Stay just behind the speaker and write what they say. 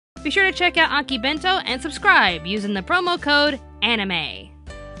Be sure to check out Akibento and subscribe using the promo code ANIME.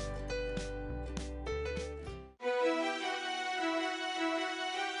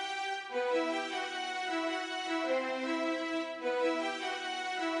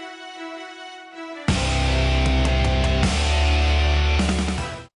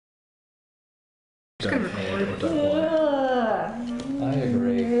 I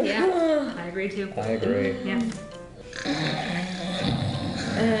agree. Yeah, I agree too. I agree. Yeah.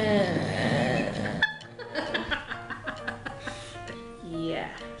 Yeah.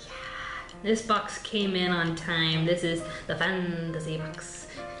 This box came in on time. This is the fantasy box.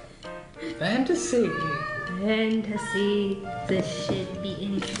 Fantasy. Fantasy. This should be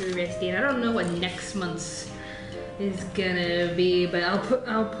interesting. I don't know what next month's is gonna be, but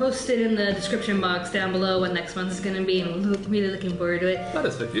I'll post it in the description box down below what next month is gonna be, and I'm really looking forward to it. That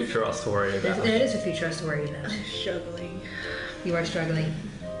is for future us to worry about. It is for future us to worry about. I'm struggling. You are struggling.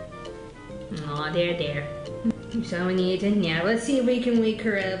 Aw, there. So we need to now. Let's see if we can wake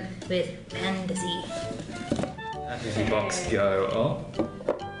her up with fantasy. Fantasy box go. Oh.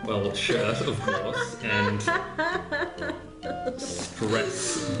 Well, shirt, of course, and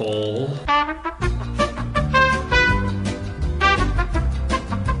stress ball.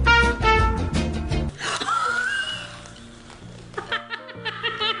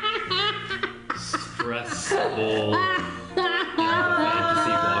 Stress ball.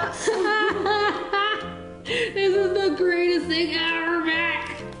 Fantasy box. This is the greatest thing ever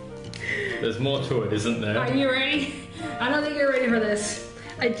back. There's more to it, isn't there? Are you ready? I don't think you're ready for this.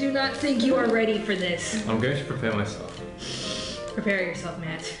 I do not think you are ready for this. I'm going to prepare myself. Prepare yourself,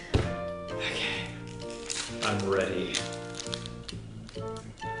 Matt. Okay. I'm ready.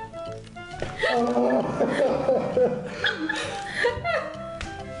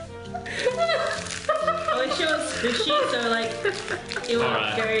 Oh, it shows the sheets are like, it was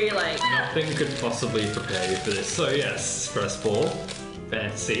Alright. very like. Nothing could possibly prepare you for this. So yes, stress ball,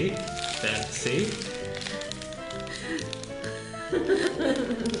 fantasy.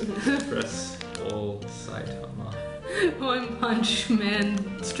 Stress ball, Saitama. One Punch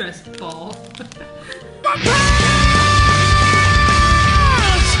Man stress ball.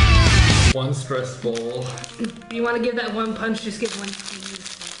 One stress ball. If you want to give that one punch, just give one squeeze.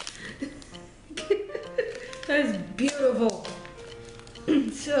 That is beautiful.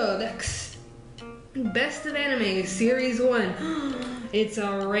 So next, Best of Anime Series 1. It's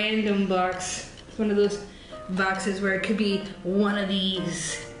a random box. It's one of those boxes where it could be one of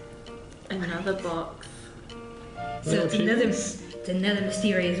these. Another box. So it's another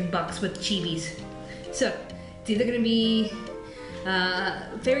mysterious box with chibis. So it's either gonna be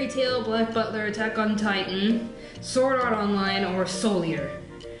Fairy Tail, Black Butler, Attack on Titan, Sword Art Online, or Soul Eater.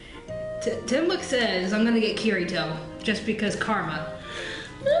 Timbook says I'm gonna get Kirito just because karma.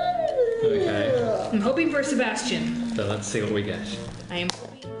 Okay. I'm hoping for Sebastian. So let's see what we get. I am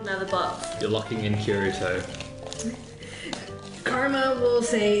hoping. Another box. You're locking in Kirito. Karma will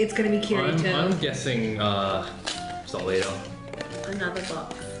say it's gonna be Kirito. I'm guessing Soul Eater. Another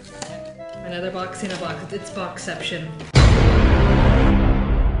box. Another box in a box. It's boxception.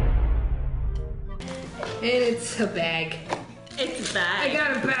 And it's a bag. It's I bad.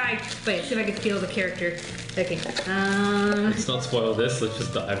 got a bag. Wait, see if I can feel the character. Okay. Let's not spoil this. Let's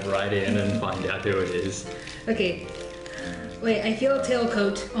just dive right in and find out who it is. Okay. Wait, I feel a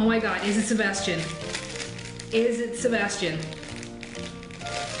tailcoat. Oh my god, is it Sebastian? Is it Sebastian?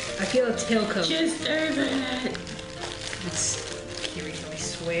 I feel a tailcoat. Just over it. It's Kirito, I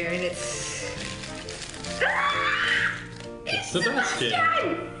swear, and it's... It's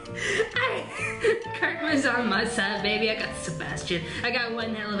Sebastian. Karma's on my side, baby. I got Sebastian. I got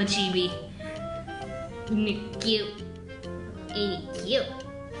one hell of a chibi. Cute. Ain't he cute?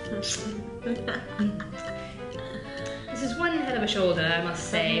 This is one head of a shoulder, I must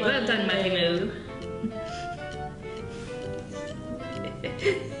say. Well done, Matty Moo.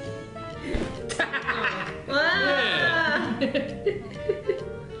 Ah!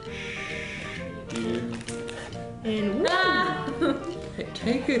 And woo! Hey,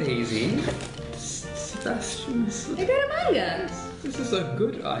 take it easy. Sebastian's. I got a manga. This is a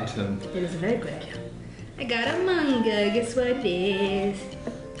good item. It is a very good item. I got a manga. Guess what it is?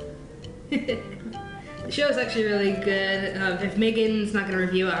 The show is actually really good. If Megan's not going to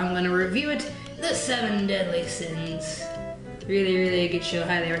review it, I'm going to review it. The 7 Deadly Sins. Really, really good show.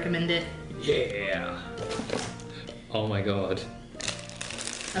 Highly recommend it. Yeah. Oh my god.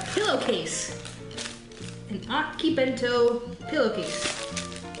 A pillowcase. An Akibento pillowcase.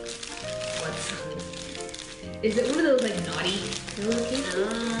 What's... Is it one of those like naughty pillowcase.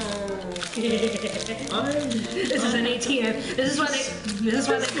 Oh. This is an ATM. This is why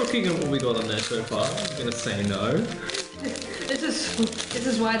Just looking at what we got on there so far, I'm gonna say no. This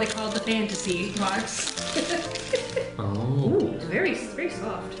is why they call it the fantasy box. Oh. Ooh, very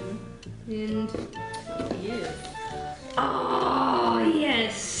soft. And Yeah. oh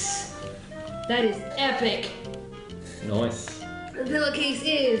yes, that is epic. Nice. The pillowcase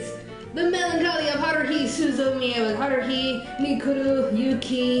is the Melancholy of Haruhi Suzumiya with Haruhi, Mikuru,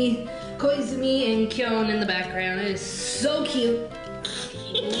 Yuki, Koizumi, and Kyon in the background. It is so cute.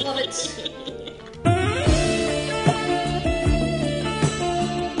 Love it.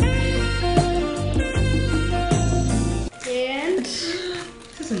 And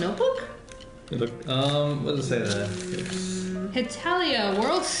is this a notebook? Look, what does it say there? Hetalia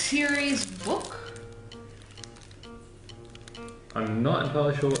World Series book. I'm not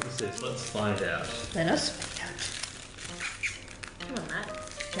entirely sure what this is. Let's find out. Let us find Come on, Matt.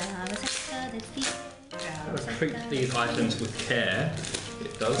 Gotta treat these items with care.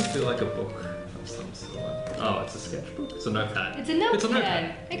 It does feel like a book of some sort. Oh, it's a sketchbook? It's a notepad. It's a notepad. It's a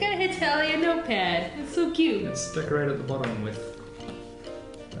notepad. I got a Hetalia notepad. It's so cute. It's decorated at the bottom with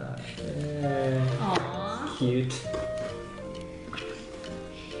that. Yeah. Aww. Cute.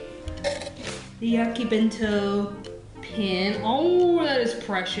 The Akibento pin. Oh, that is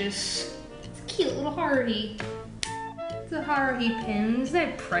precious. It's a cute little Haruhi. It's a Haruhi pin. Isn't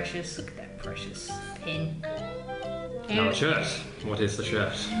that precious? Look at that precious pin. Now the shirt. What is the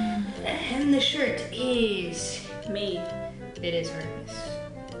shirt? And the shirt is... Me. It is her.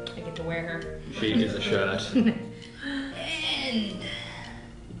 I get to wear her. She is a shirt. And...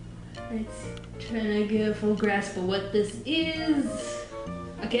 let's try to get a full grasp of what this is.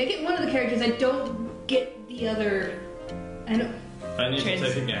 Okay, I get one of the characters. I don't get the other. I don't. I need to take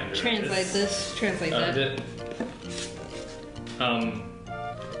a gander. Translate this. Translate that. I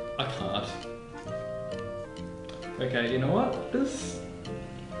can't. Okay, you know what? What are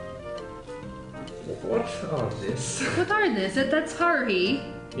this? What are this? That's Haruhi.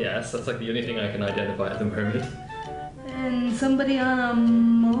 Yes, that's like the only thing I can identify at the moment. And somebody on a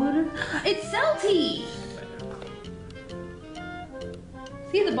motor. It's Celty!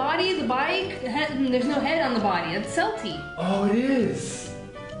 See the body, the bike? There's no head on the body. It's Celty. Oh, it is!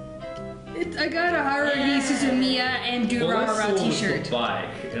 I got a Haruhi Suzumiya and Durara t-shirt. The bike,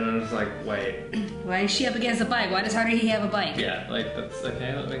 and I was like, wait. Why is she up against the bike? Why does Haruhi have a bike? Yeah, like, that's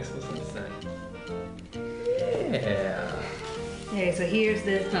okay, that makes more sense then. Yeah. Okay, so here's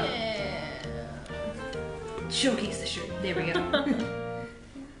the... Oh. Showcase the shirt. There we go.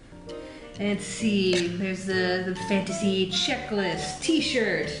 Let's see. There's the fantasy checklist.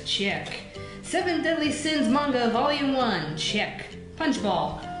 T-shirt. Check. 7 Deadly Sins manga volume 1. Check. Punch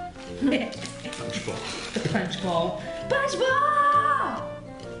ball. Punch ball. The punch ball. Punch ball!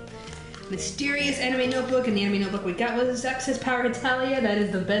 Mysterious anime notebook. And the anime notebook we got was Access Power Italia. That is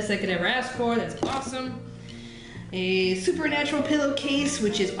the best I could ever ask for. That's awesome. A supernatural pillowcase,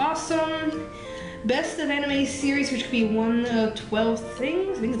 which is awesome. Best of anime series, which could be one of 12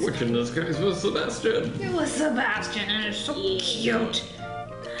 things. I think it's... Which in this case was Sebastian. It was Sebastian, and it's so cute.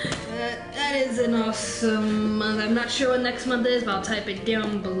 That is an awesome month. I'm not sure what next month is, but I'll type it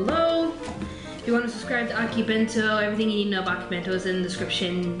down below. If you want to subscribe to Akibento, everything you need to know about Akibento is in the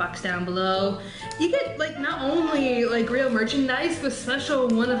description box down below. You get like not only like real merchandise, but special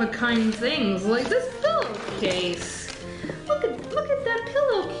one-of-a-kind things like this pillowcase. Look at that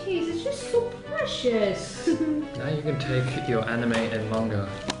pillowcase. It's just so precious. Now you can take your anime and manga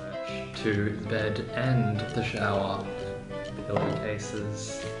merch to bed and the shower.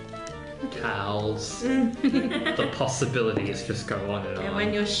 Pillowcases, towels. The possibilities just go on and on. And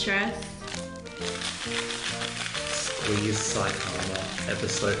when you're stressed. Squeeze Saitama,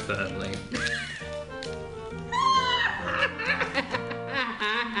 episode firmly.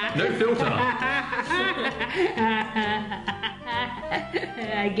 No filter.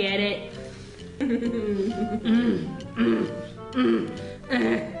 I get it.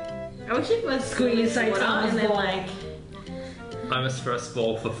 I wish it was Squeeze Saitama's and then ball. like I'm a stress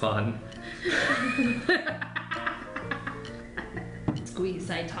ball for fun. Squeeze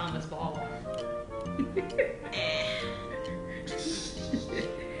Saitama's ball.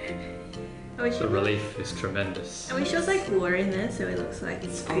 I wish The it was, relief is tremendous. I wish it was like water in there so it looks like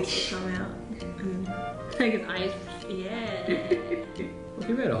it's supposed to come out. Like his eyes. Yeah. If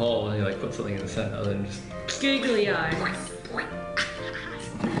you made a hole and you like put something in the center, then just Googly eyes.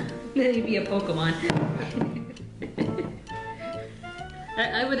 Then he'd be a Pokemon.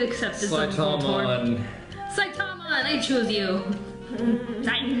 I would accept this. Saitama. Saitama, I choose you.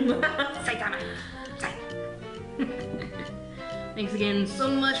 Saitama. Thanks again so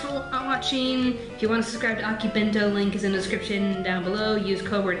much for watching. If you want to subscribe to Akibento, link is in the description down below. Use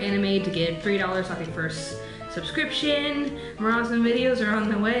code word anime to get $3 off your first subscription. More awesome videos are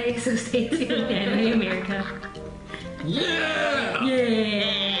on the way, so stay tuned. Anime America. Yeah!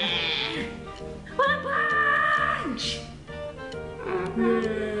 Yeah! One punch!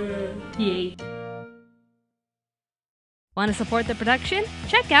 Yay. Want to support the production?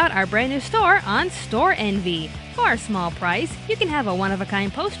 Check out our brand new store on Store Envy. For a small price, you can have a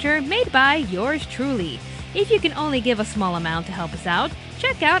one-of-a-kind poster made by yours truly. If you can only give a small amount to help us out,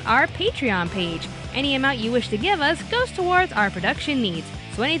 check out our Patreon page. Any amount you wish to give us goes towards our production needs,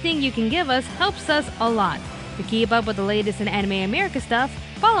 so anything you can give us helps us a lot. To keep up with the latest in Anime America stuff,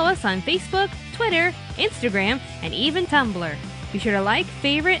 follow us on Facebook, Twitter, Instagram, and even Tumblr. Be sure to like,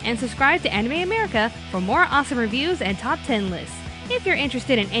 favorite, and subscribe to Anime America for more awesome reviews and top 10 lists. If you're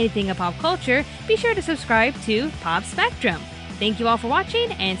interested in anything of pop culture, be sure to subscribe to Pop Spectrum. Thank you all for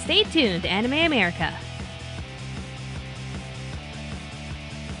watching, and stay tuned to Anime America.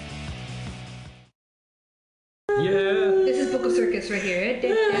 Yeah! This is Book of Circus right here.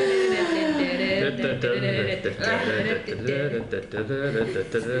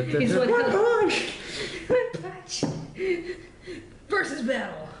 He's one punch versus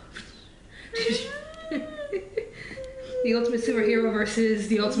battle. The ultimate superhero versus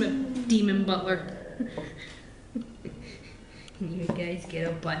the ultimate demon butler. You guys get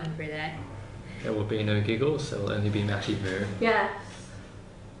a button for that. There will be no giggles, so it'll only be Matty Moo. Yeah.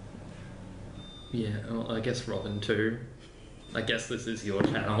 Yeah, well, I guess Robin too. I guess this is your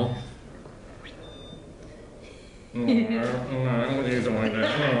channel. No, you don't like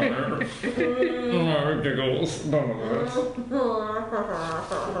that. No, giggles. No.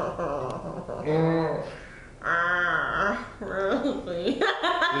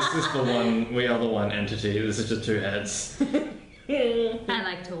 This is the one, we are the one entity. This is just two heads. I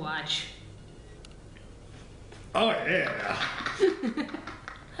like to watch. Oh yeah!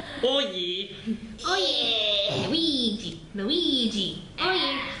 Oh yeah! Oh yeah! Luigi! Luigi! Oh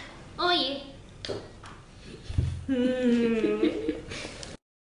yeah! Oh yeah!